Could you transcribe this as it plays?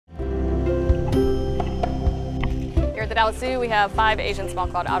the Dallas Zoo, we have 5 Asian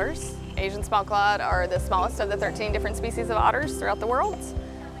small-clawed otters. Asian small-clawed are the smallest of the 13 different species of otters throughout the world.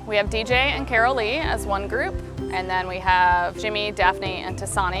 We have DJ and Carol Lee as one group, and then we have Jimmy, Daphne, and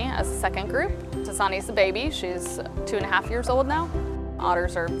Tasani as a second group. Tasani's the baby. She's 2.5 years old now.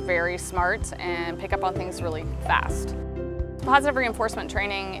 Otters are very smart and pick up on things really fast. Positive reinforcement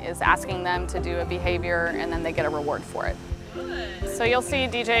training is asking them to do a behavior and then they get a reward for it. So you'll see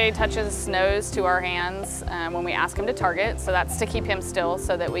DJ touch his nose to our hands when we ask him to target, so that's to keep him still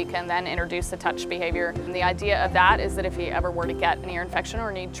so that we can then introduce the touch behavior. And the idea of that is that if he ever were to get an ear infection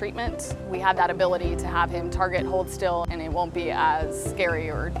or need treatment, we have that ability to have him target, hold still, and it won't be as scary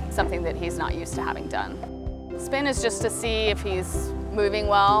or something that he's not used to having done. Spin is just to see if he's moving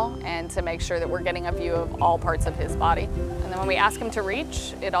well and to make sure that we're getting a view of all parts of his body. And then when we ask him to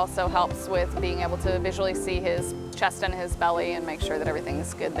reach, it also helps with being able to visually see his chest and his belly and make sure that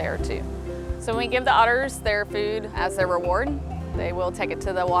everything's good there too. So when we give the otters their food as their reward, they will take it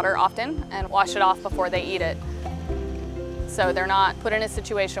to the water often and wash it off before they eat it. So they're not put in a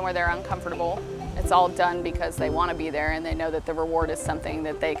situation where they're uncomfortable. It's all done because they want to be there and they know that the reward is something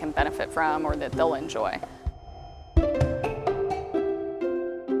that they can benefit from or that they'll enjoy.